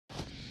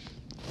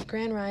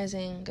Grand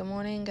Rising, good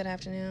morning, good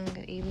afternoon,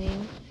 good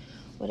evening,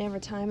 whatever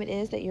time it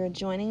is that you're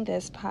joining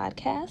this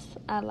podcast.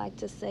 I'd like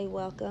to say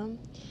welcome.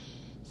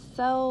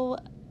 So,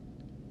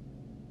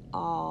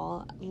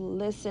 all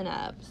listen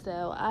up.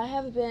 So, I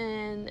have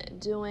been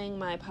doing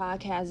my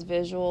podcast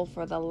visual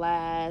for the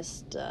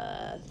last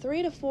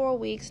 3 to 4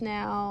 weeks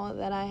now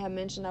that I have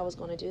mentioned I was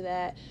going to do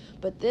that.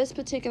 But this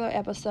particular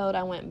episode,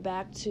 I went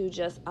back to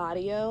just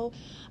audio.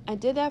 I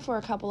did that for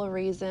a couple of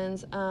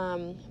reasons.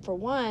 For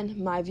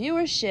one, my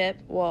viewership,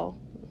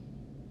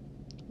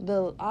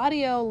 the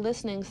audio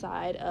listening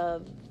side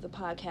of the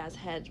podcast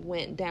had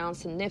went down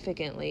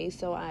significantly.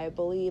 So I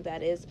believe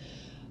that is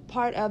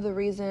part of the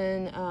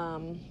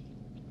reason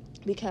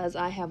because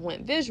I have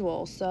went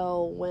visual.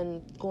 So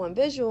when going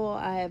visual,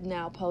 I have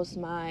now posted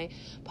my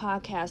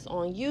podcast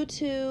on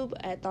YouTube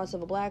at Thoughts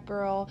of a Black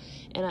Girl,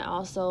 and I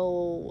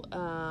also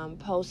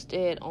post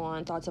it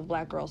on Thoughts of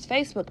Black Girl's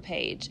Facebook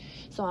page.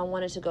 So I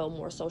wanted to go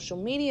more social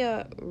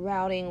media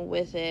routing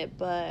with it,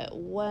 but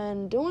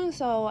when doing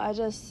so, I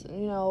just,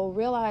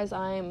 realized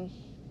I'm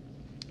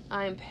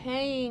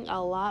paying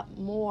a lot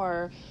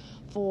more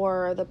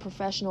for the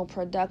professional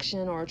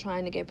production or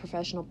trying to get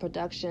professional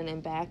production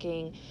and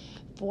backing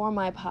for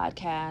my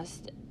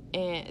podcast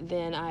and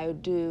than I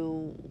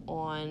do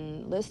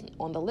on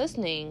the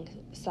listening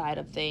side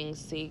of things.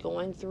 See,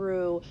 going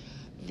through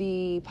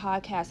the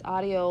podcast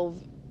audio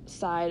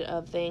side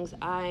of things,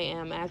 I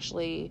am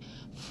actually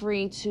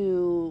free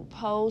to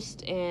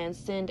post and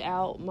send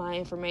out my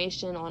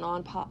information on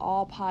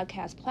all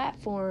podcast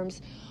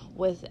platforms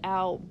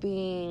without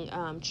being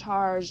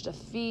charged a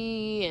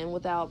fee and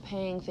without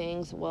paying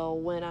things. Well,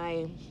 when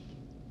I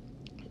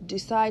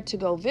decide to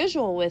go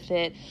visual with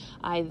it,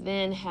 I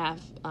then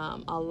have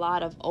a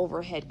lot of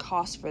overhead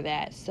costs for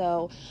that.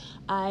 So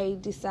I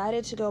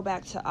decided to go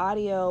back to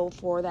audio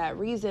for that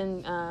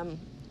reason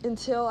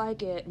until I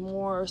get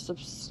more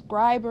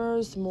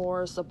subscribers,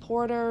 more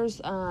supporters,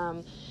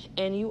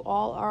 and you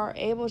all are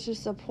able to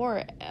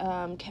support.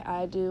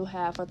 I do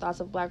have, for Thoughts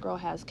of Black Girl,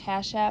 has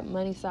Cash App,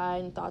 Money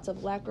Sign, Thoughts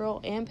of Black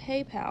Girl, and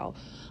PayPal.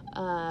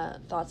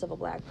 Thoughts of a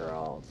Black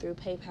Girl through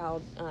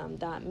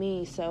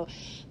PayPal.me. So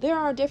there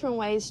are different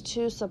ways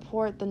to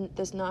support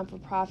this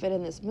non-for-profit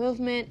and this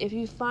movement. If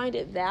you find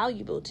it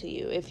valuable to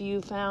you, if you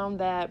found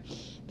that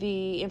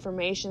the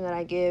information that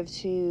I give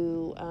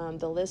to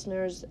the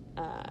listeners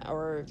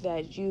or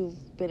that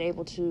you've been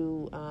able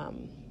to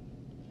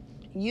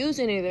use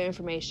any of their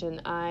information,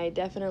 I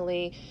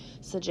definitely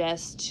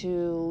suggest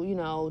to,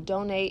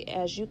 donate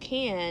as you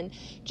can,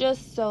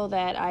 just so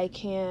that I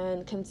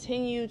can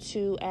continue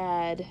to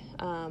add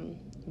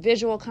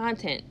visual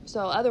content. So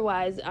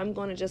otherwise, I'm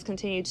going to just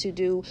continue to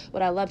do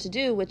what I love to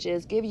do, which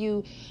is give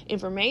you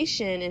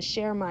information and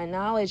share my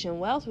knowledge and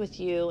wealth with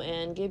you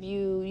and give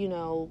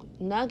you,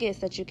 nuggets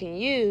that you can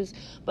use,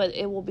 but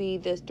it will be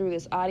through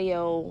this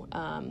audio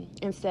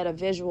instead of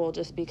visual,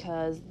 just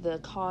because the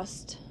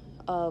cost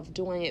of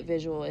doing it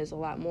visual is a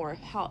lot more.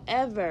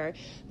 However,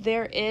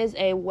 there is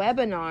a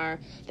webinar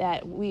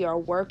that we are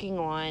working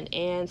on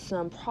and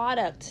some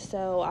product.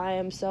 So I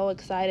am so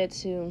excited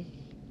to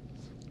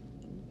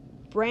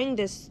bring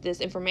this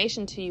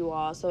information to you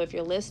all. So if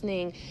you're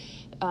listening,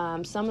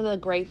 some of the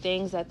great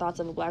things that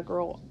Thoughts of a Black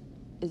Girl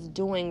is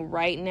doing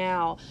right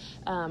now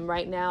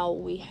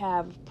we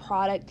have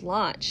product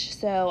launch.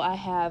 So I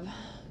have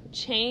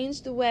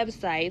changed the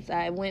websites.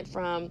 I went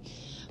from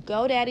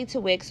GoDaddy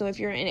to Wix. So if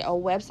you're a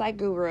website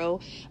guru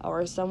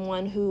or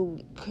someone who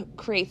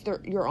creates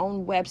your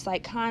own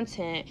website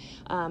content,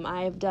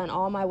 I have done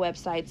all my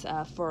websites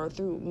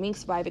through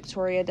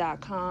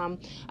minxbyvictoria.com.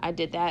 I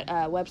did that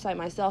website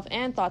myself,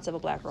 and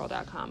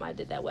thoughtsofablackgirl.com. I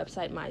did that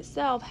website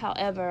myself.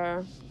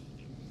 However,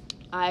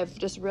 I've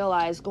just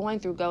realized going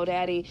through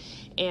GoDaddy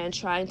and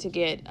trying to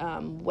get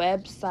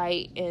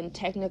website and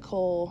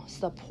technical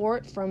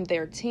support from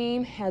their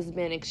team has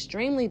been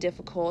extremely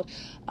difficult.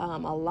 A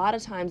lot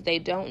of times they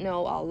don't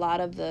know a lot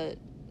of the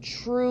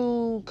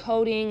true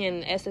coding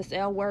and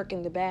SSL work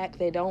in the back.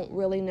 They don't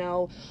really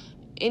know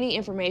any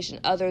information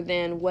other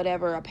than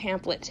whatever a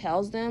pamphlet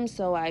tells them.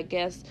 So I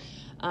guess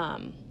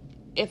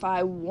if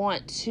I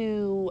want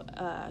to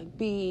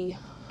be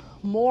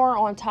more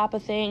on top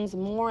of things,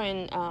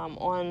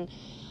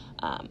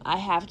 I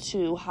have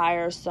to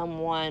hire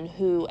someone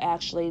who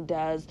actually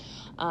does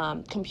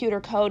computer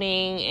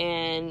coding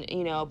and,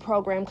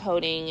 program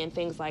coding and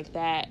things like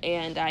that.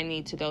 And I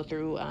need to go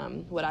through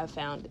what I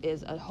found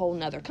is a whole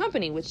nother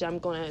company, which I'm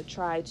going to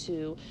try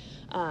to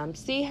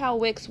see how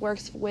Wix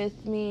works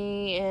with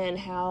me and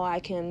how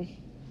I can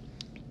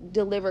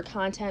deliver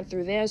content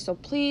through there. So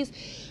please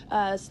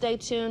stay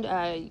tuned.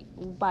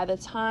 By the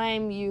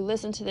time you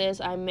listen to this,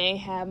 I may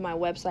have my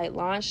website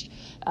relaunched,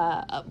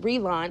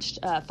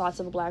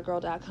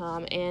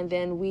 thoughtsofablackgirl.com, and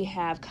then we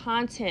have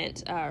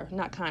content,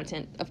 not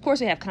content, of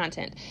course we have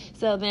content.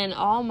 So then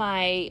all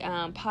my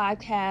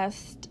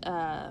podcast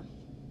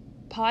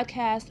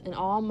and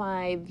all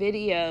my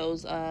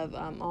videos of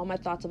all my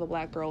Thoughts of a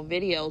Black Girl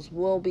videos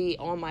will be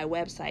on my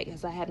website,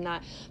 because I have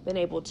not been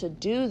able to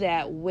do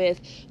that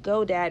with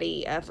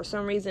GoDaddy. For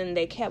some reason,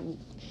 they kept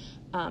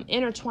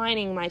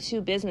intertwining my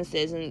two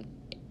businesses, and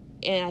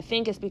I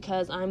think it's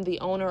because I'm the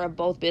owner of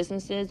both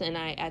businesses. And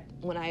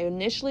when I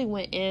initially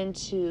went in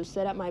to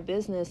set up my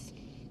business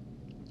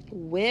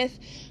with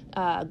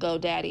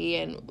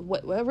GoDaddy, and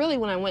really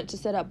when I went to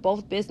set up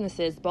both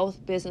businesses,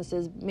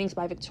 Minx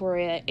by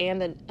Victoria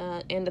and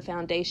the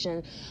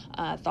foundation,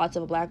 Thoughts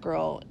of a Black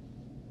Girl,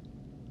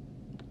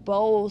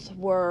 both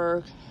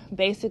were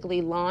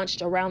basically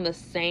launched around the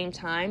same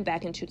time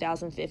back in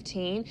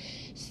 2015.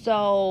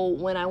 So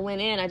when I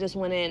went in, I just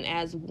went in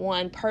as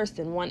one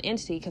person, one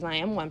entity, because I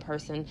am one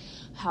person.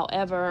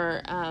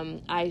 However,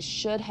 I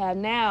should have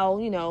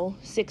now,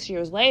 6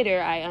 years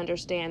later, I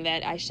understand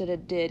that I should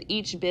have did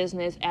each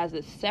business as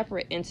a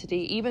separate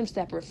entity, even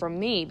separate from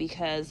me,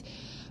 because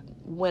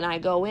when I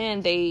go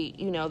in, they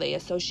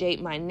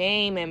associate my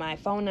name and my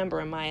phone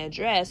number and my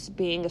address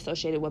being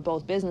associated with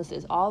both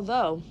businesses,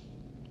 although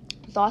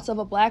Thoughts of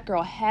a Black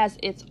Girl has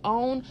its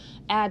own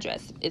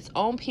address, its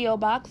own P.O.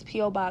 Box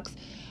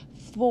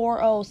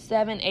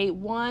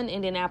 40781,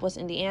 Indianapolis,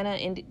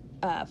 Indiana,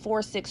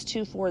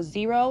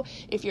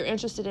 46240. If you're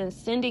interested in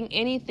sending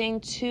anything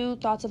to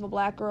Thoughts of a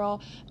Black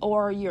Girl,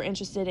 or you're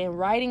interested in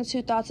writing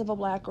to Thoughts of a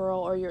Black Girl,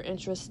 or you're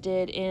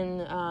interested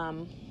in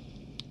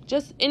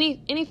just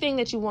anything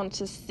that you want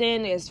to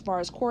send as far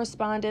as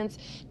correspondence,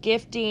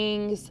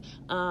 giftings,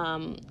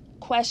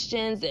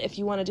 questions, if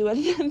you want to do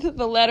it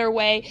the letter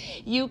way,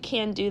 you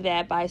can do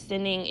that by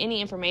sending any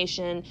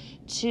information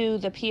to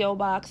the P.O.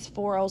 Box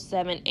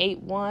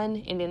 40781,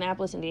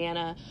 Indianapolis,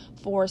 Indiana,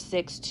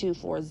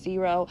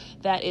 46240.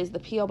 That is the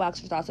P.O.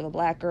 Box for Thoughts of a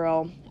Black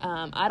Girl.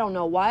 I don't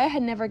know why I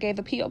had never gave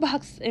the P.O.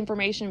 Box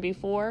information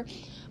before,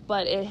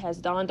 but it has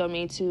dawned on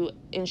me to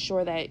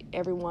ensure that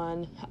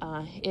everyone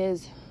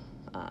is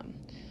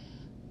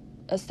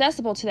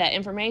accessible to that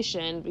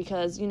information,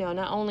 because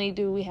not only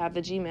do we have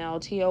the Gmail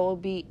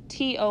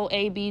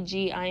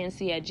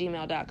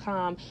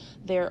TOABGINC@gmail.com,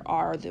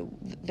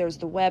 there's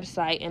the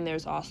website, and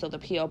there's also the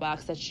P.O.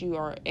 Box that you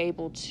are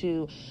able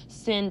to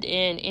send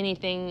in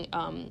anything,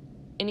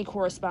 any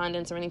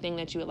correspondence or anything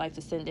that you would like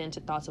to send in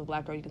to Thoughts of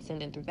Black Girl. You can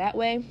send in through that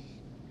way.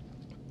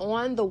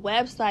 On the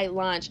website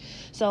launch,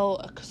 so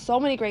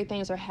many great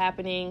things are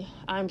happening.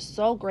 I'm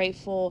so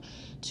grateful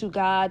to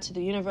God, to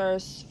the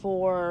universe,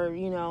 for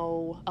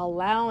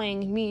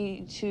allowing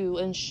me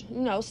to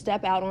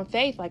step out on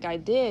faith like I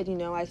did.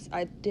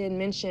 I did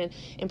mention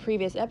in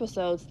previous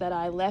episodes that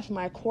I left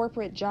my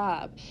corporate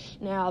job.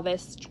 Now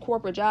this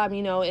corporate job,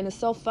 and it's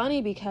so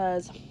funny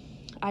because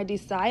I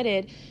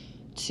decided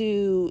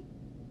to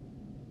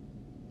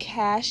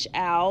cash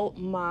out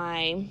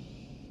my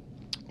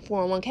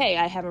 401k.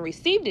 I haven't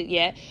received it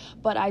yet,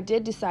 but I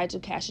did decide to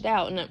cash it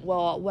out. And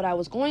what I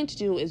was going to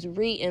do is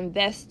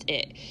reinvest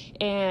it.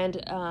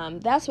 And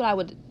that's what I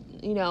would,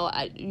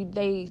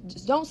 they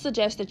don't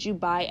suggest that you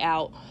buy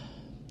out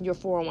your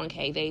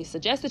 401k. They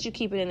suggest that you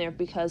keep it in there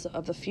because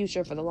of the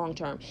future, for the long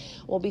term.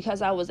 Well,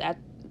 because I was at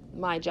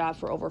my job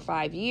for over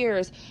 5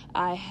 years,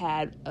 I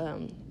had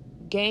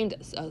gained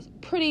a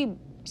pretty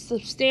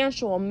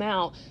substantial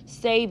amount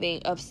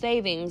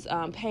savings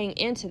paying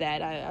into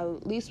that. I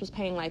at least was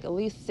paying at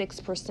least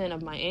 6%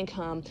 of my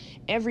income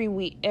every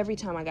week, every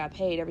time I got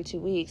paid, every 2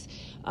 weeks,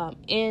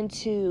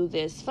 into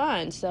this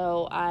fund.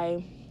 So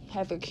I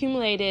have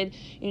accumulated,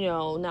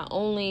 not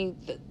only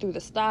through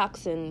the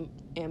stocks and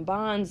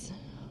bonds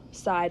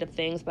side of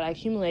things, but I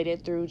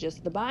accumulated through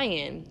just the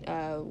buy-in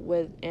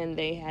and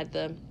they had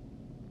the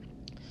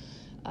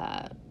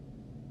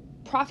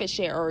profit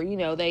share, or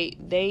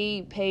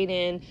they paid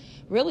in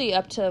really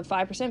up to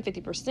 5%,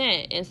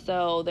 50%, and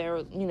so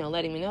they're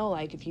letting me know,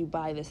 if you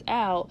buy this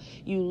out,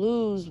 you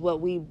lose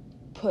what we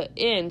put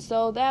in.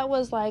 So that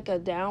was a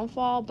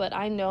downfall, but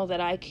I know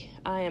that I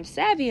am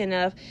savvy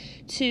enough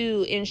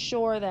to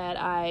ensure that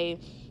I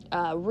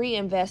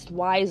reinvest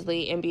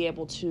wisely and be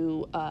able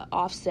to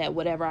offset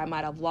whatever I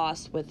might have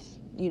lost with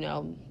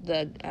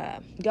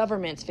the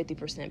government's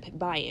 50%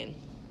 buy-in.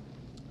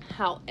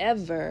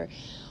 However,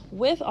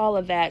 with all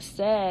of that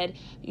said,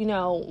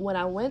 when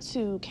I went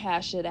to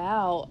cash it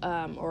out,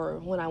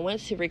 or when I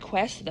went to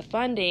request the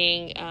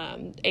funding,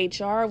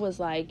 HR was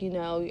like,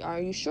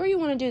 are you sure you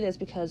want to do this?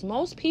 Because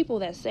most people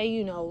that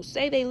say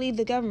they leave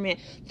the government,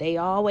 they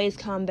always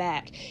come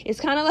back. It's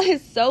kind of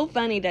so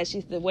funny that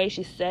the way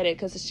she said it,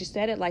 because she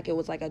said it like it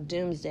was like a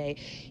doomsday.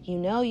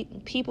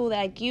 People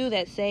like you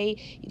that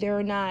say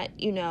they're not,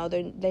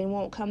 they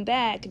won't come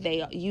back,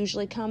 they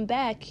usually come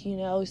back,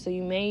 so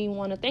you may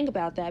want to think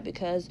about that,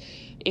 because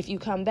if you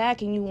come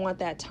back and you want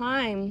that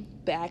time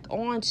back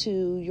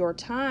onto your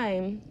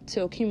time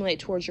to accumulate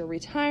towards your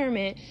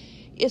retirement,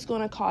 it's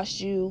going to cost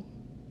you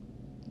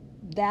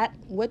that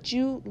what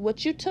you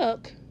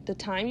took, the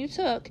time you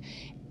took,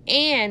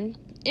 and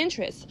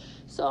interest.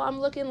 So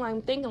I'm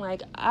thinking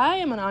I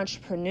am an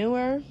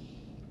entrepreneur.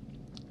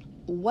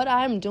 What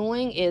I'm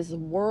doing is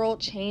world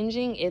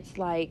changing. It's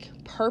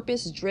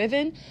purpose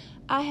driven.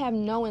 I have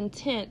no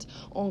intent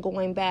on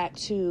going back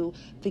to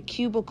the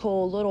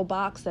cubicle little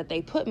box that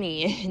they put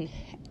me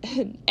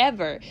in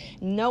ever.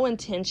 No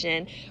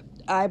intention.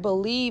 I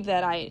believe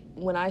that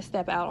when I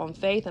step out on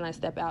faith and I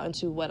step out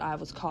into what I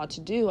was called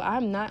to do,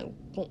 I'm not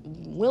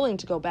willing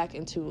to go back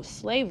into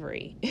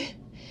slavery.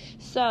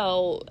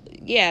 So,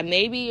 yeah,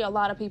 maybe a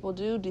lot of people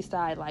do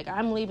decide, like,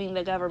 I'm leaving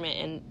the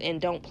government and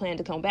don't plan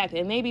to come back.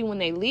 And maybe when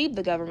they leave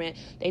the government,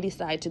 they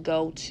decide to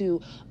go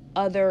to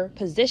other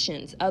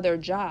positions, other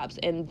jobs,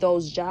 and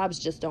those jobs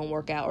just don't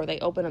work out, or they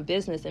open a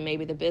business and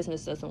maybe the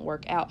business doesn't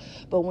work out.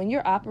 But when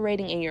you're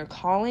operating in your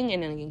calling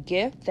and in a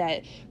gift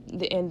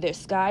and the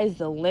sky's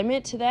the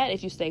limit to that,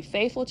 if you stay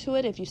faithful to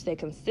it, if you stay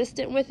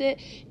consistent with it,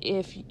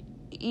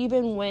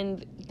 even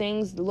when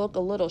things look a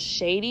little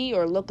shady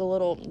or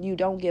you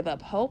don't give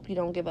up hope, you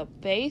don't give up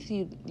faith,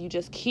 you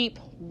just keep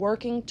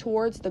working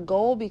towards the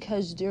goal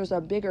because there's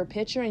a bigger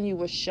picture and you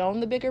were shown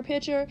the bigger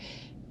picture,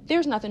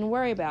 there's nothing to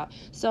worry about.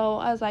 So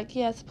I was like,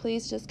 yes,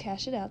 please just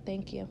cash it out.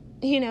 Thank you.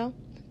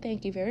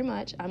 Thank you very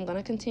much. I'm going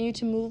to continue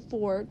to move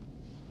forward.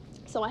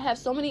 So I have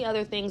so many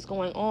other things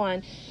going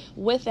on.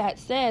 With that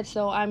said,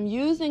 so I'm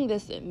using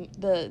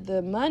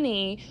the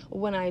money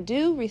when I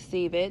do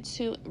receive it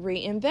to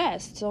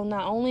reinvest. So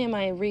not only am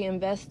I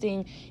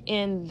reinvesting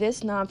in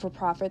this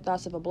non-for-profit,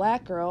 Thoughts of a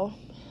Black Girl,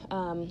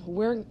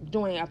 we're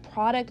doing a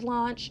product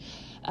launch.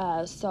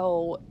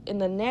 So in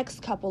the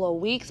next couple of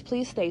weeks,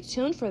 please stay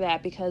tuned for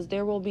that, because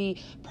there will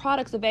be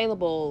products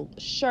available,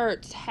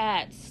 shirts,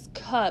 hats,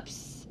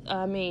 cups,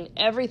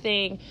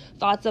 everything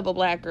Thoughts of a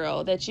Black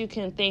Girl that you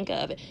can think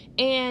of.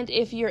 And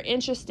if you're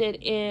interested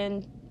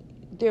in,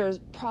 there's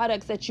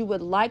products that you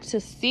would like to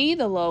see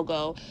the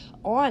logo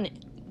on,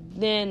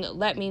 then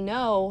let me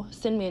know.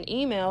 Send me an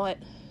email at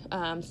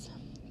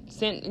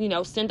send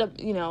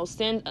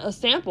a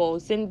sample,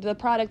 send the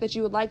product that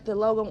you would like the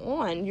logo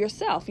on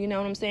yourself, you know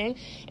what I'm saying?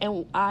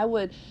 And I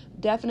would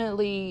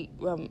definitely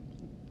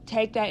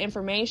take that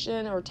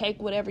information or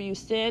take whatever you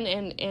send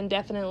and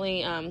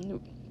definitely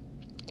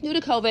due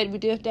to COVID, we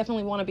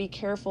definitely want to be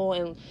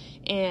careful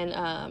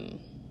and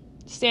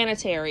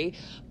sanitary,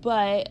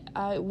 but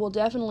I will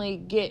definitely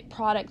get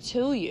product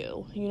to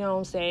you, you know what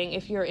I'm saying,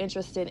 if you're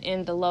interested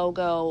in the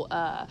logo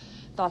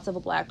Thoughts of a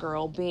Black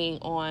Girl being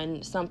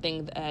on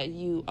something that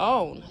you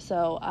own.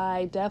 So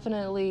I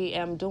definitely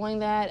am doing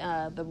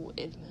that.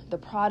 The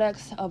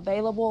products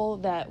available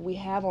that we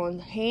have on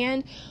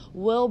hand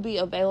will be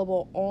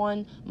available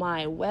on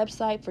my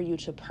website for you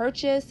to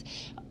purchase.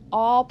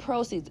 All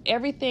proceeds,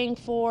 everything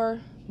for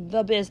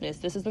the business.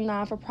 This is a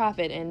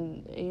non-for-profit,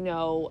 and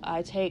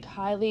I take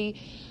highly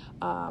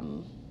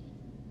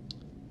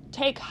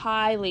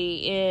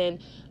in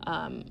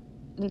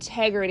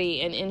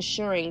integrity and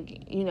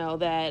ensuring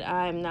that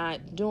I'm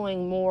not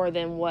doing more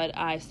than what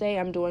I say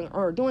I'm doing,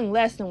 or doing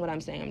less than what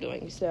I'm saying I'm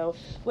doing. So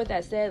with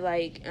that said,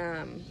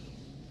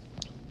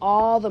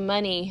 all the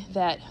money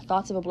that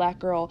Thoughts of a Black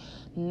Girl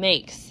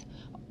makes,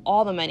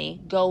 all the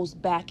money goes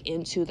back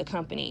into the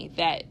company.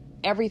 That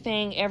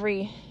everything,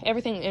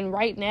 and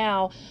right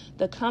now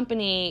the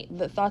company,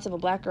 the Thoughts of a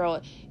Black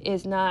Girl,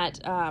 is not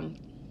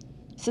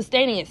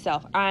sustaining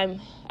itself. I'm,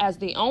 as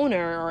the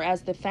owner or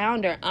as the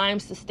founder, I'm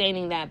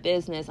sustaining that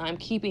business. I'm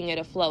keeping it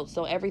afloat.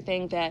 So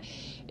everything that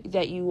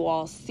you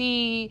all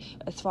see,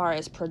 as far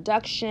as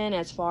production,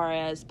 as far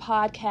as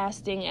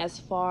podcasting, as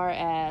far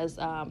as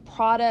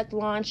product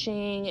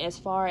launching, as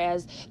far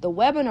as the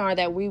webinar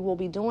that we will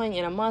be doing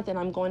in a month, and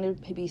I'm going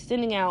to be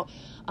sending out.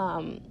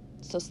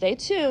 So stay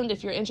tuned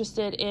if you're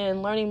interested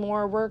in learning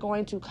more. We're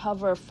going to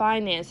cover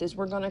finances.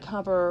 We're going to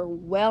cover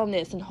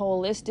wellness and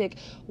holistic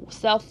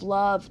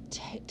self-love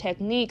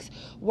techniques.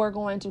 We're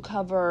going to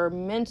cover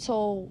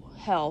mental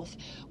health.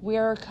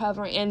 We're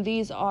covering, and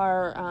these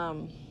are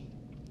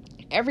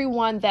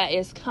everyone that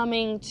is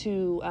coming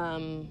to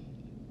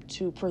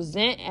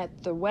present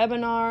at the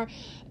webinar,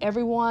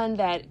 everyone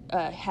that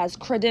has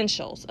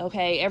credentials,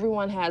 okay?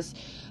 Everyone has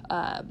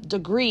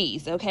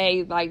degrees,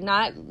 okay?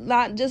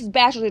 Not just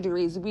bachelor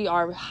degrees. We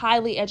are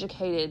highly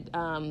educated,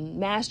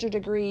 master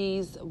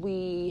degrees.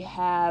 We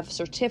have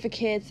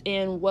certificates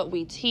in what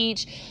we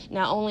teach.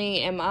 Not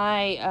only am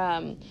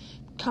I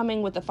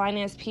coming with the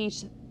finance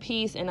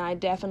piece, and I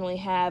definitely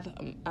have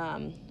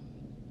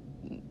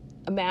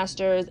a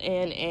master's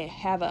and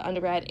have an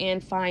undergrad in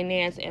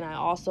finance, and I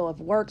also have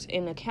worked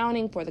in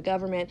accounting for the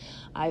government.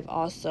 I've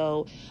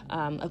also,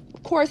 of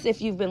course,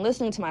 if you've been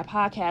listening to my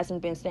podcast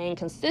and been staying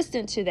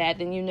consistent to that,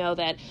 then you know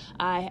that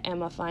I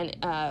am a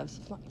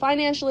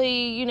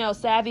financially,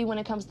 savvy when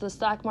it comes to the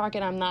stock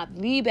market. I'm not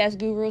the best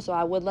guru, so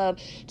I would love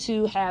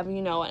to have,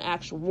 an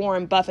actual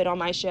Warren Buffett on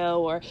my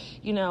show, or,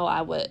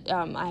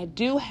 I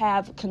do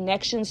have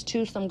connections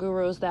to some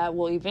gurus that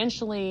will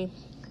eventually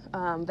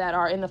that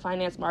are in the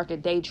finance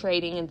market, day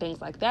trading and things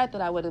like that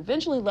I would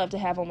eventually love to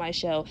have on my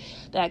show,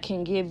 that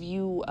can give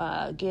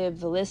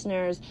the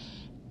listeners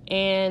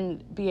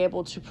and be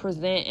able to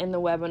present in the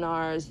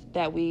webinars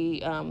that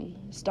we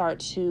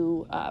start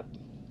to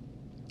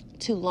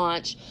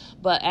launch.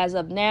 But as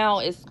of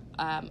now,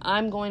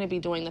 I'm going to be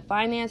doing the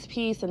finance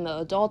piece and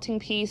the adulting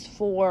piece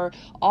for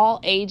all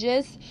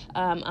ages.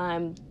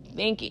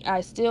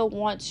 I still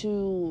want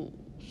to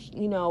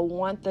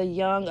want the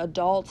young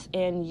adults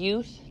and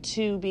youth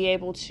to be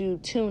able to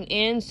tune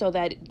in so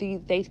that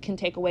they can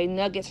take away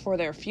nuggets for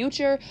their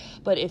future.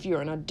 But if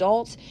you're an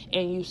adult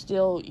and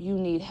you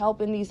need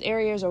help in these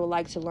areas or would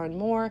like to learn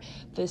more,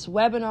 this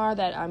webinar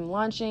that I'm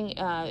launching,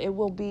 it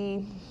will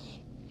be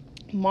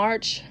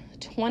March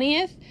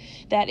 20th.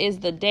 That is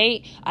the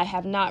date. I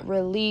have not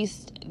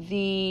released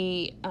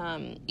the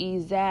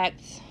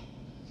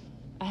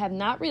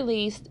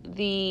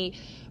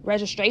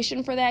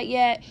registration for that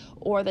yet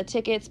or the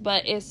tickets,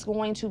 but it's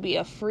going to be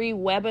a free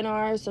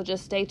webinar, so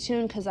just stay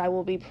tuned because I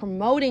will be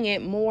promoting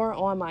it more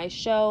on my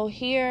show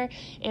here,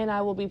 and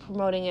I will be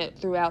promoting it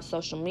throughout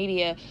social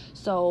media.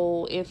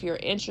 So if you're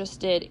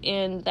interested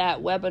in that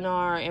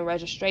webinar and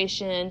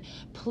registration,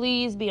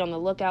 please be on the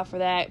lookout for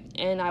that,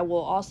 and I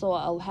will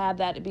also have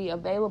that be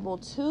available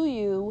to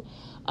you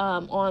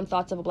on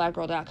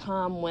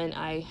thoughtsofablackgirl.com when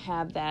I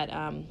have that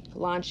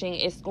launching.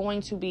 It's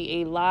going to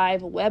be a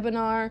live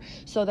webinar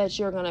so that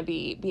you're going to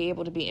be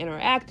able to be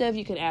interactive.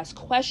 You can ask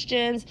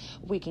questions.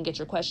 We can get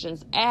your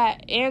questions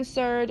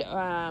answered.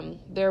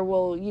 There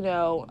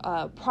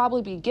will,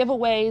 probably be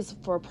giveaways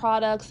for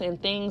products and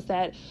things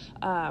that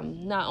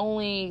not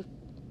only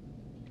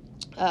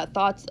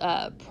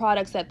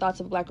products that Thoughts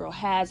of a Black Girl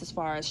has, as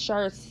far as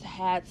shirts,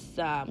 hats,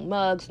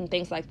 mugs, and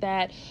things like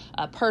that,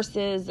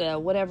 purses,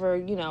 whatever,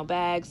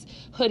 bags,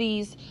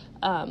 hoodies,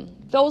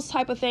 those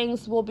type of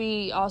things will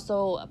be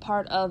also a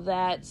part of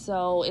that.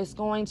 So it's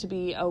going to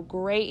be a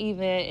great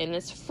event, and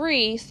it's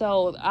free.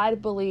 So I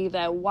believe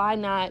that why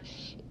not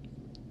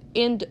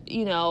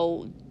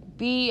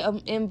be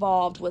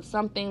involved with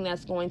something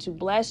that's going to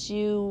bless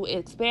you,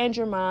 expand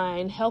your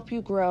mind, help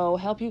you grow,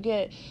 help you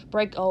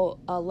break a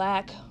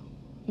lack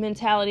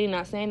mentality.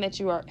 Not saying that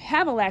you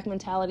have a lack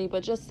mentality,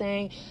 but just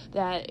saying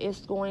that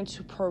it's going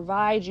to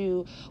provide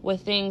you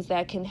with things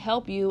that can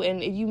help you.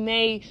 And you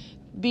may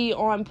be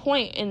on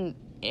point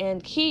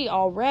and key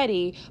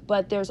already,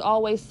 but there's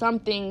always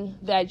something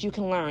that you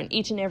can learn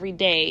each and every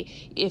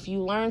day. If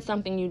you learn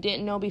something you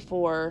didn't know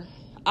before,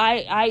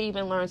 I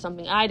even learned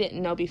something I didn't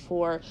know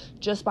before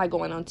just by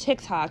going on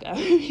TikTok.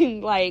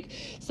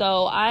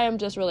 So I am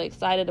just really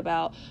excited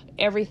about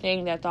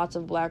everything that Thoughts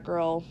of Black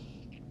Girl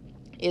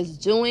is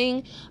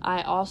doing.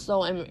 I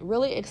also am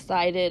really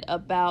excited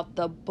about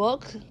the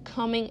book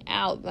coming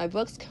out. My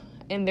books,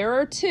 and there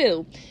are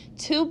two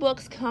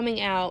books coming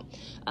out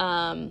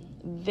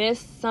this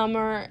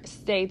summer.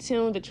 Stay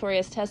tuned.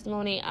 Victoria's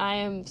Testimony. I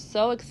am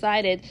so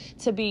excited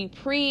to be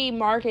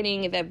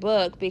pre-marketing that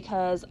book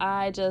because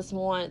I just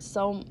want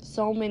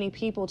so many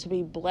people to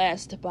be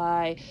blessed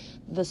by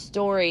the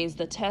stories,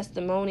 the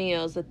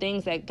testimonials, the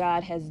things that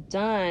God has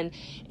done,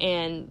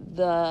 and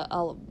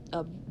the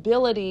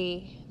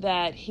ability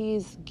that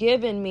He's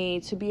given me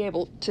to be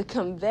able to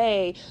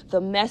convey the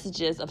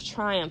messages of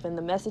triumph and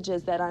the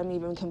messages that I'm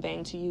even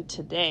conveying to you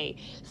today.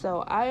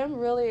 So I am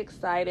really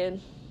excited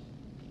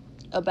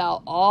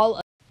about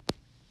all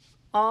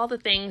the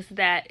things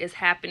that is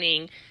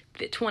happening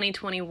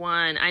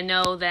 2021. I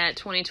know that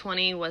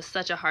 2020 was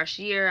such a harsh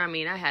year. I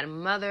mean, I had a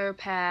mother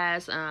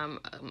pass,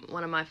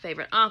 one of my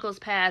favorite uncles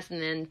passed,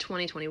 and then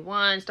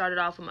 2021 started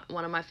off with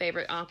one of my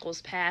favorite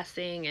uncles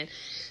passing, and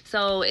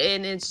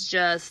it's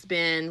just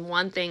been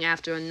one thing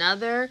after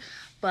another.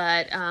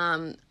 But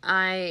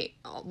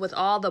with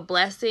all the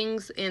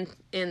blessings in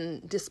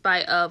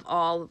despite of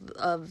all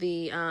of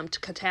the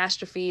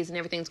catastrophes and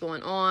everything's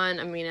going on,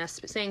 I mean, I'm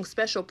saying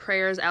special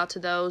prayers out to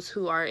those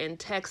who are in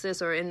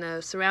Texas or in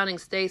the surrounding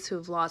states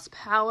who've lost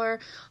power.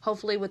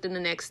 Hopefully within the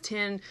next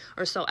 10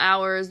 or so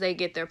hours, they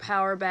get their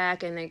power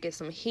back and they get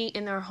some heat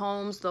in their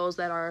homes. Those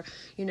that are,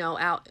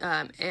 out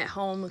at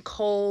home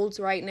cold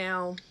right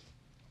now.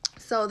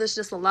 So there's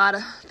just a lot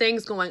of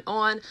things going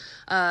on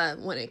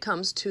when it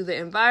comes to the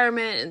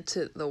environment and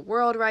to the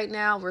world right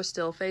now. We're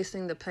still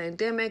facing the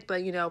pandemic,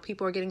 but,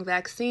 people are getting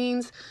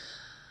vaccines.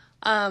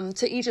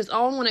 To each his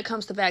own when it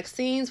comes to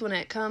vaccines, when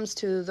it comes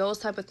to those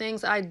type of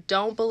things. I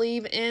don't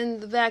believe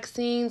in the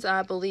vaccines.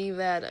 I believe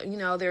that,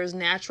 there's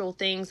natural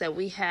things that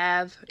we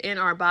have in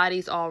our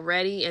bodies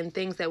already and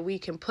things that we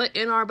can put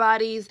in our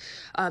bodies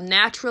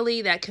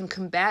naturally that can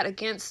combat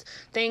against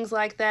things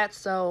like that.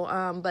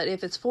 So, but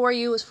if it's for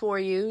you, it's for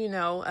you,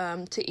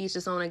 to each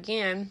his own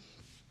again.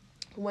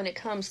 When it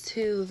comes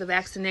to the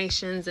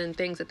vaccinations and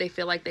things that they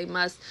feel like they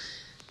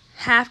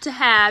have to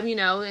have,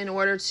 in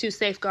order to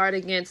safeguard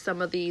against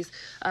some of these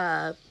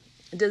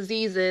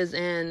diseases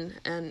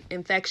and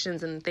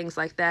infections and things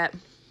like that.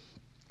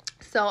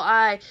 So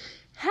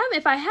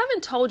if I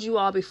haven't told you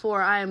all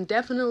before, I am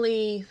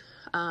definitely,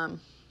 you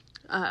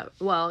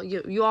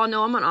all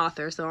know I'm an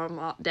author, so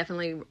I'm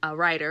definitely a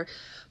writer,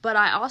 but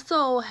I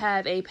also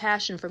have a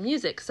passion for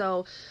music.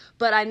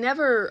 But I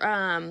never,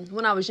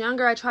 when I was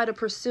younger, I tried to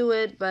pursue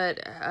it,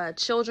 but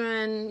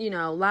children,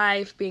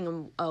 life,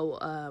 being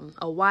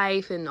a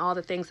wife, and all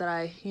the things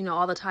that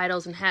all the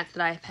titles and hats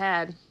that I've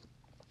had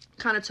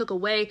kind of took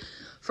away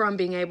from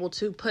being able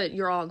to put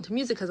your all into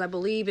music, because I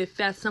believe if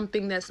that's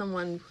something that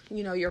someone,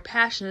 you're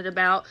passionate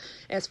about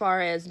as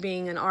far as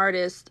being an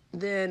artist,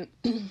 then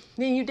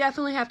you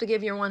definitely have to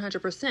give your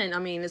 100%. I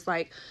mean, it's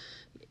like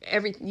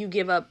you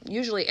give up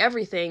usually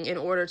everything in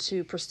order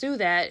to pursue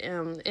that,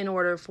 in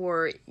order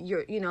for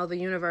your, the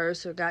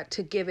universe or God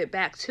to give it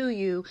back to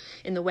you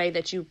in the way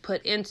that you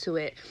put into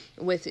it,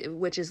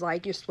 which is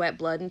like your sweat,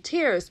 blood, and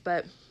tears.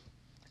 But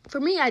for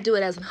me, I do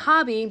it as a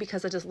hobby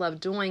because I just love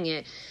doing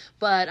it.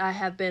 But I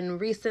have been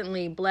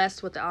recently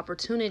blessed with the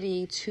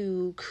opportunity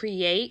to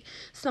create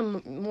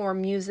some more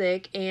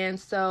music. And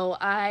so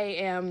I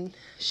am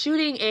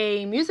shooting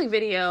a music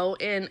video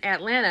in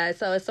Atlanta.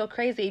 So it's so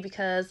crazy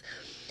because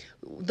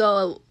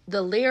the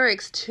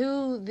lyrics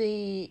to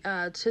the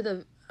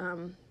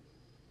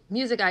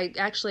music, I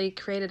actually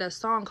created a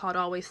song called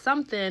Always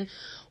Something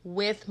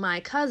with my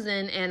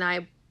cousin,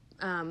 and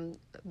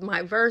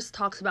my verse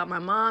talks about my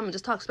mom and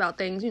just talks about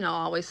things,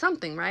 always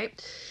something, right?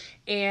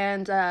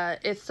 And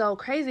it's so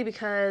crazy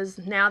because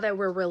now that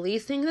we're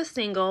releasing the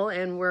single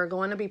and we're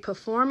going to be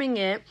performing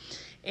it,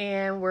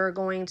 and we're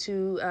going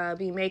to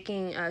be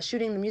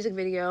shooting the music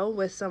video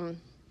with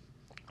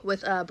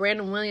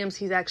Brandon Williams.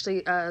 He's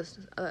actually a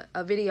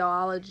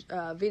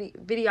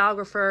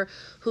videographer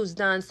who's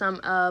done some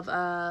of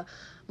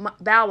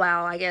Bow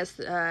Wow, I guess,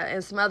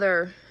 and some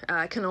other,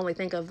 I can only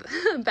think of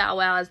Bow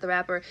Wow as the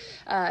rapper,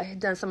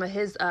 done some of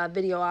his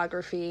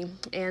videography.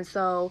 And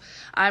so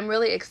I'm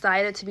really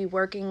excited to be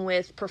working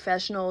with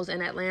professionals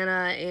in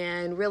Atlanta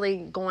and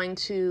really going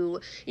to,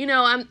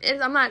 I'm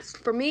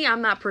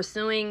not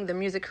pursuing the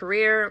music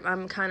career.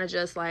 I'm kind of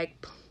just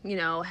like,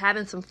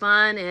 having some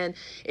fun, and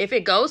if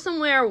it goes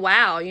somewhere,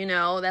 wow,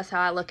 that's how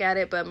I look at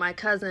it. But my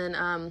cousin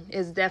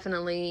is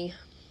definitely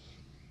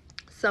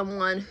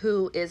someone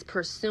who is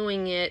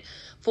pursuing it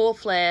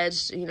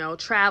full-fledged,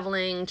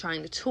 traveling,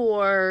 trying to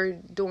tour,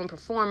 doing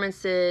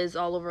performances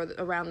all over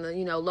around the,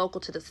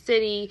 local to the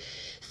city.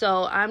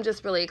 So I'm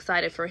just really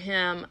excited for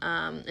him,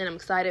 and I'm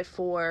excited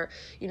for,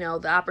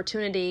 the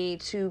opportunity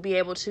to be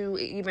able to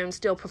even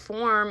still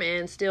perform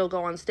and still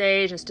go on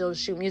stage and still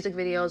shoot music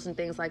videos and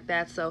things like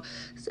that. So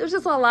there's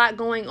just a lot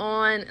going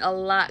on.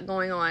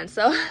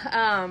 So,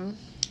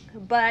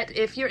 but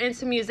if you're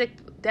into music,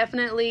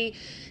 definitely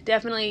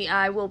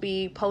I will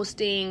be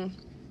posting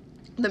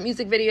the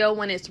music video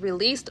when it's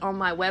released on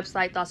my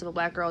website,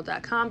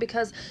 thoughtsofablackgirl.com,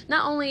 because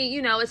not only,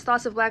 it's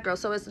Thoughts of Black Girl,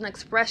 so it's an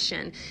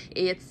expression.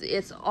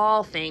 It's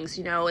all things,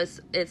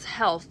 it's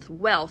health,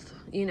 wealth,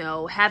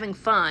 having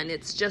fun.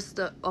 It's just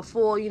a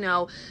full,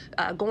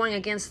 going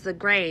against the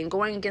grain,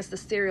 going against the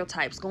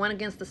stereotypes, going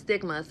against the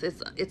stigmas.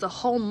 It's a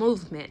whole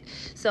movement.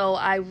 So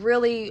I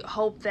really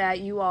hope that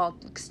you all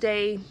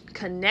stay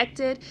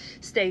connected,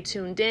 stay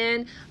tuned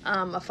in.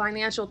 A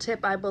financial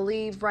tip, I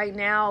believe right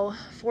now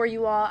for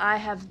you all, I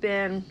have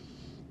been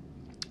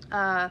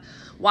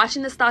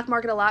watching the stock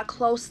market a lot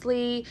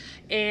closely,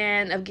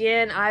 and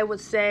again, I would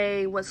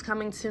say what's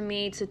coming to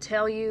me to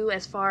tell you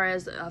as far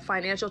as a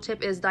financial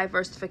tip is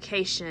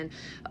diversification.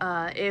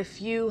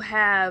 If you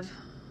have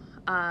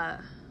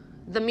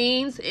the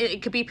means,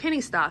 it could be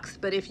penny stocks,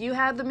 but if you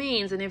have the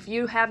means and if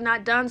you have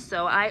not done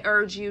so, I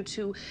urge you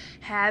to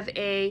have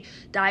a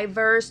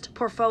diverse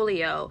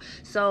portfolio.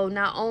 So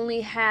not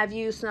only have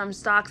you some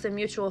stocks and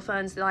mutual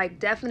funds, like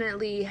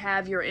definitely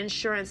have your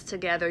insurance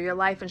together, your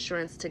life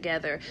insurance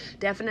together.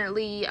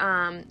 Definitely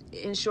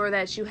ensure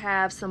that you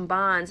have some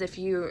bonds. If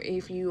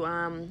you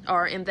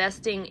are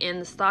investing in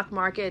the stock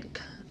market,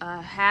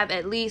 have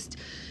at least,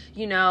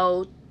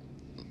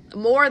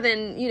 more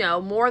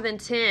than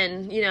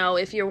 10,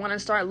 if you want to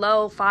start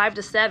low, 5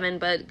 to 7,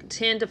 but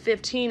 10 to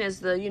 15 is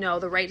the,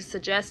 the rate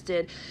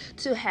suggested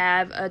to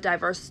have a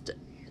diverse,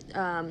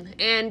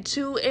 and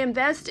to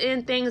invest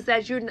in things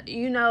that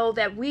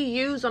that we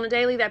use on a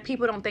daily that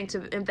people don't think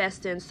to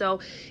invest in.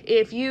 So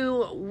if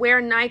you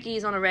wear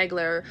Nikes on a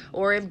regular,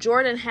 or if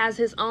Jordan has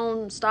his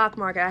own stock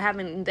market, I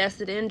haven't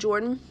invested in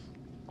Jordan,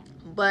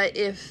 but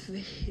if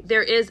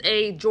there is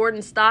a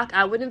Jordan stock,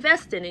 I would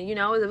invest in it.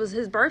 It was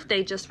his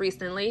birthday just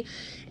recently,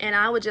 and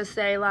I would just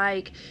say,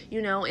 like,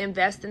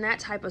 invest in that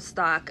type of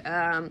stock.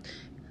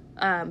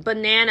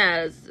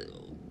 Bananas,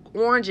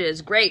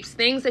 oranges, grapes,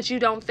 things that you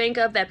don't think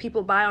of that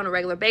people buy on a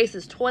regular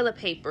basis, toilet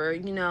paper,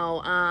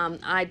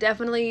 I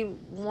definitely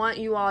want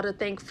you all to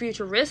think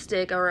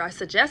futuristic, or I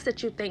suggest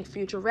that you think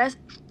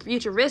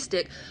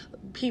futuristic.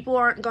 People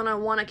aren't going to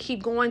want to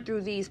keep going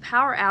through these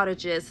power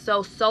outages.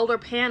 So solar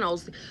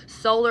panels,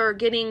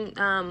 getting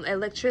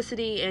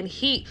electricity and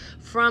heat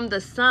from the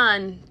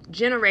sun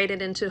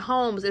generated into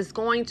homes is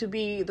going to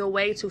be the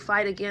way to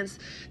fight against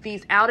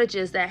these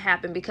outages that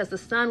happen, because the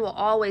sun will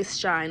always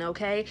shine,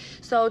 okay?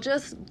 So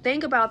just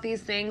think about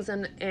these things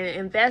and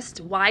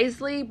invest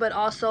wisely, but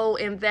also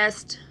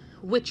invest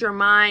with your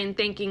mind,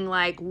 thinking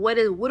like, what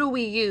do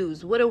we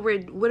use? What are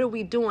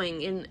we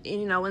doing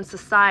in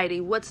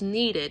society? What's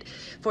needed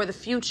for the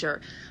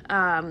future?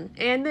 And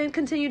then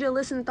continue to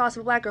listen to Thoughts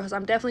of a Black Girl, because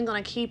I'm definitely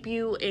going to keep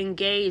you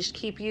engaged,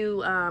 keep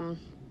you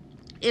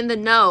in the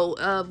know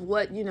of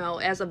what,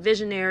 as a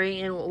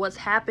visionary and what's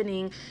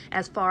happening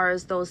as far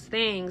as those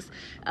things.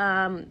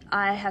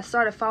 I have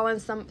started following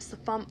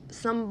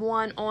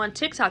someone on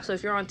TikTok. So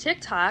if you're on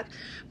TikTok,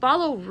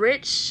 follow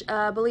Rich,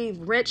 I believe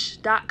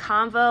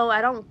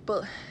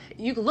rich.convo.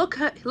 You can look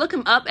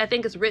him up. I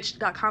think it's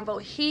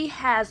rich.convo. He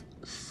has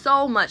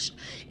so much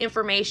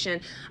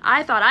information.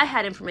 I thought I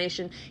had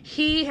information.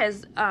 He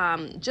has,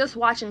 just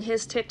watching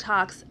his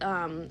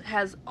TikToks,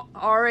 has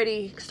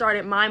already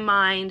started my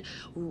mind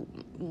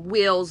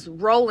wheels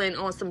rolling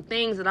on some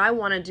things that I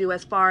want to do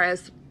as far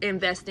as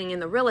investing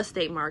in the real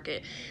estate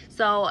market.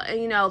 So,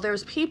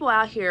 there's people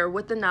out here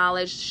with the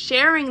knowledge,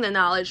 sharing the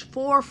knowledge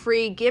for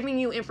free, giving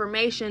you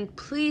information.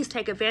 Please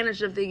take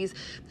advantage of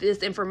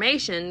this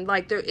information.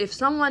 Like, if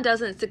someone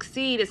doesn't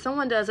succeed, if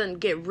someone doesn't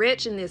get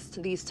rich in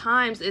these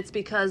times, it's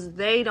because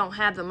they don't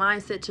have the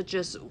mindset to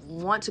just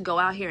want to go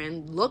out here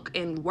and look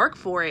and work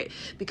for it,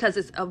 because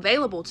it's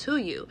available to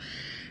you.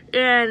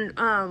 And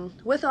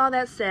with all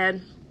that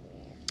said,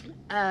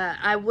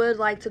 I would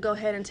like to go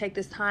ahead and take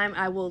this time.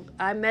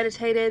 I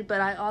meditated,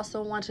 but I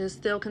also want to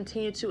still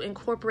continue to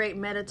incorporate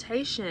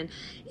meditation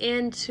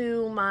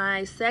into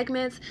my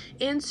segments,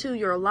 into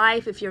your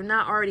life, if you're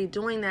not already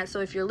doing that. So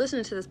if you're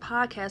listening to this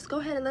podcast,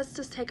 go ahead and let's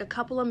just take a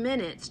couple of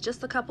minutes to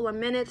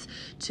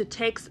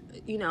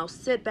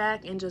sit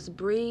back and just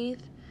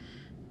breathe.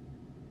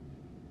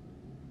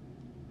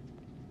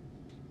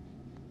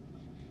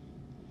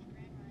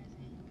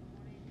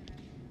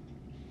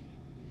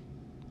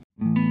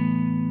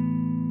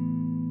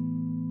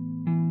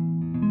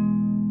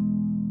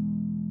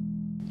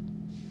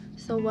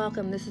 So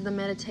welcome. This is the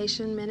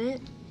meditation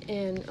minute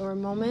or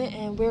moment,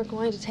 and we're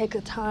going to take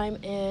a time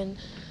and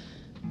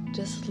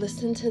just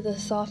listen to the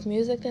soft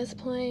music that's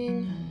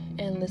playing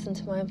and listen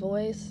to my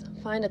voice.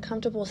 Find a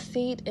comfortable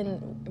seat,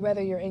 and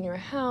whether you're in your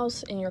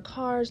house, in your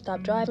car,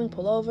 stop driving,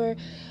 pull over.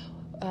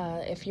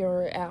 If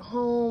you're at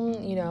home,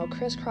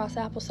 crisscross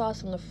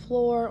applesauce on the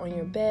floor, on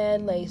your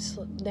bed, lay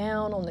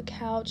down on the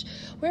couch,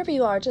 wherever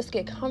you are, just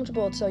get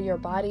comfortable so your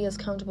body is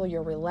comfortable,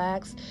 you're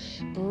relaxed.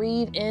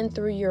 Breathe in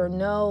through your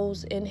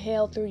nose,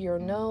 inhale through your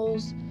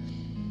nose,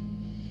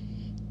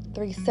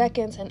 3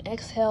 seconds, and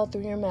exhale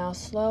through your mouth,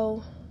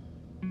 slow,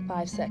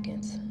 5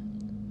 seconds.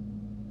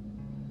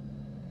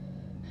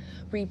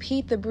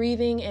 Repeat the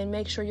breathing and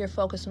make sure you're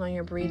focusing on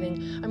your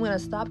breathing. I'm going to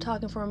stop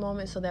talking for a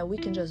moment so that we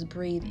can just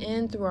breathe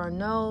in through our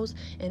nose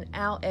and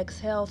out,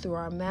 exhale through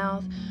our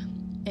mouth.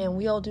 And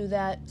we'll do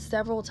that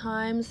several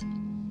times,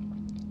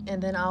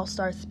 and then I'll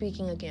start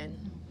speaking again.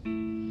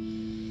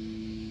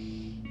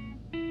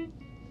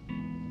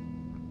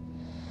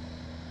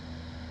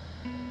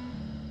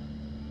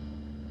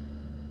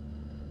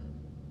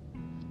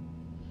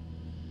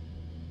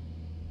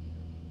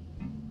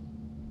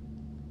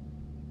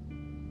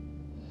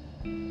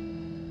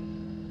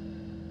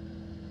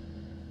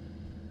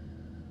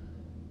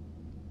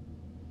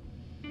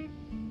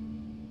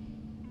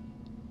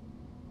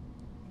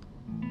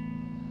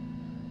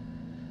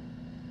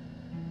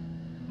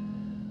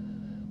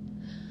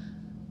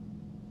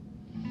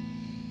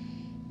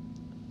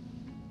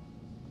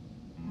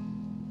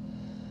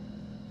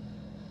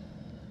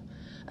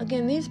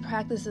 Again, these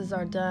practices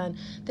are done.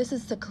 This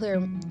is to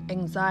clear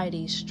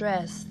anxiety,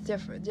 stress,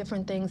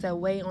 different things that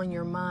weigh on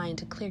your mind,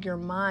 to clear your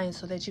mind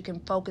so that you can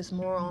focus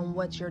more on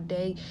what your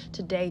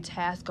day-to-day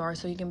tasks are,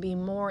 so you can be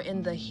more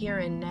in the here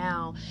and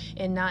now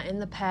and not in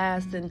the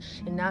past, and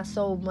not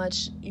so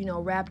much,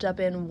 wrapped up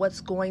in what's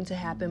going to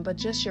happen, but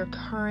just your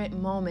current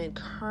moment,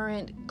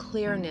 current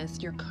clearness,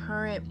 your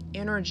current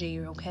energy,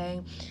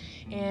 okay?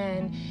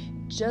 And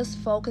just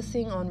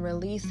focusing on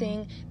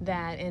releasing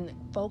that and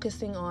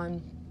focusing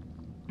on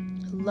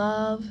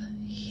love,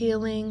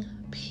 healing,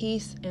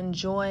 peace, and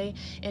joy.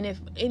 And if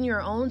in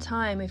your own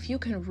time, if you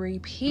can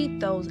repeat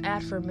those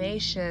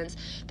affirmations,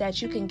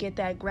 that you can get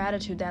that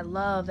gratitude, that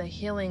love, the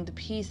healing, the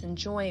peace and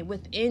joy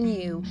within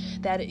you,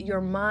 that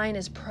your mind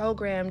is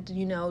programmed,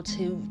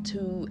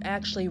 to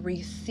actually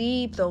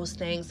receive those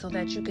things, so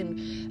that you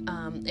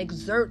can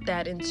exert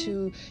that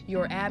into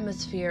your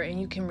atmosphere,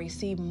 and you can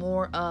receive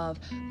more of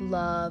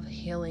love,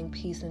 healing,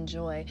 peace, and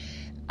joy.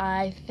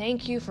 I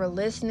thank you for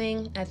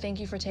listening. I thank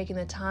you for taking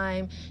the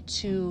time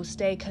to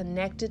stay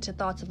connected to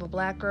Thoughts of a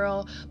Black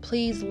Girl.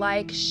 Please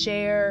like,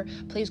 share.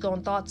 Please go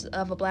on Thoughts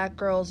of a Black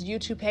Girl's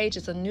YouTube page.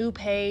 It's a new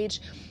page.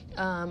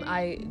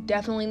 I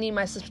definitely need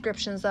my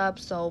subscriptions up,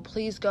 so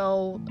please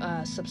go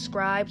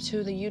subscribe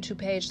to the YouTube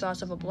page,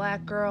 Thoughts of a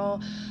Black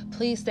Girl.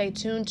 Please stay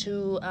tuned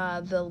to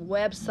the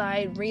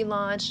website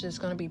relaunch. There's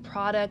going to be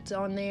product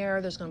on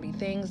there. There's going to be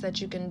things that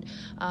you can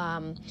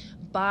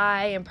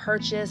buy and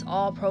purchase.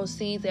 All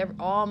proceeds,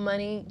 all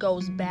money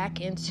goes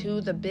back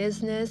into the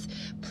business.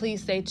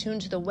 Please stay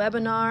tuned to the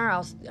webinar.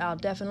 I'll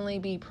definitely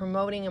be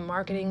promoting and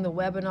marketing the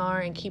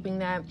webinar and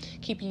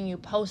keeping you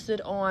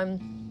posted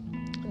on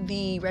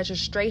the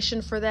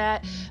registration for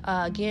that.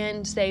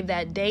 Again, save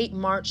that date,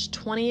 March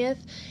 20th.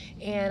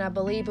 And I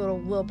believe it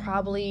will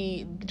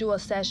probably do a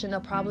session.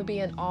 It'll probably be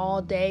an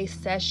all-day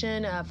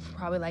session of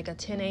probably like a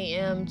 10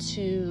 a.m.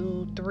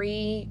 to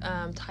 3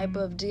 type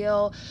of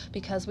deal,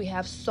 because we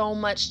have so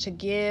much to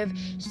give,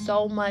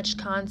 so much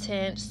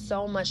content,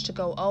 so much to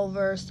go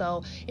over.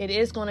 So it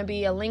is going to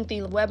be a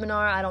lengthy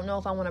webinar. I don't know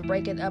if I want to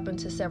break it up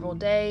into several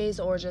days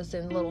or just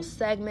in little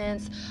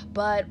segments,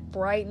 but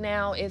right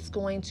now it's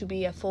going to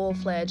be a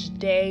full-fledged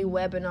day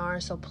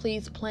webinar. So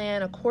please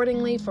plan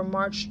accordingly for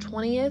March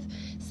 20th.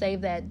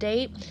 Save that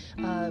date.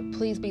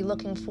 Please be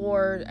looking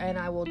forward, and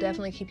I will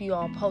definitely keep you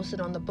all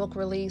posted on the book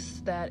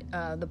release, that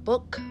the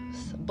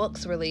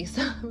books release,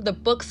 the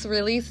books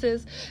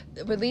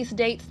release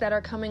dates that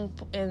are coming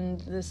in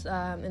this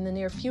in the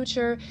near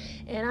future.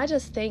 And I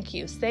just thank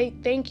you.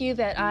 Thank you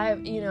that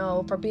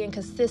for being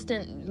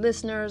consistent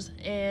listeners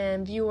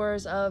and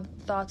viewers of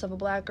Thoughts of a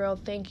Black Girl.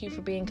 Thank you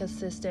for being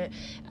consistent.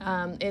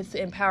 It's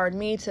empowered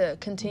me to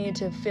continue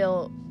to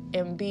feel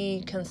and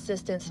be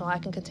consistent, so I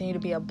can continue to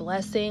be a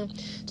blessing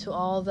to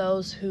all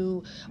those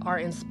who are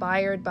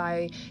inspired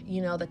by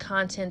the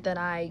content that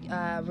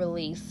I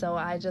release. So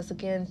I just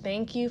again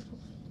thank you,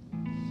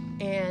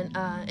 and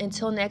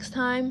until next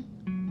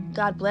time,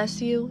 God bless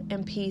you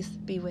and peace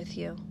be with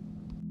you.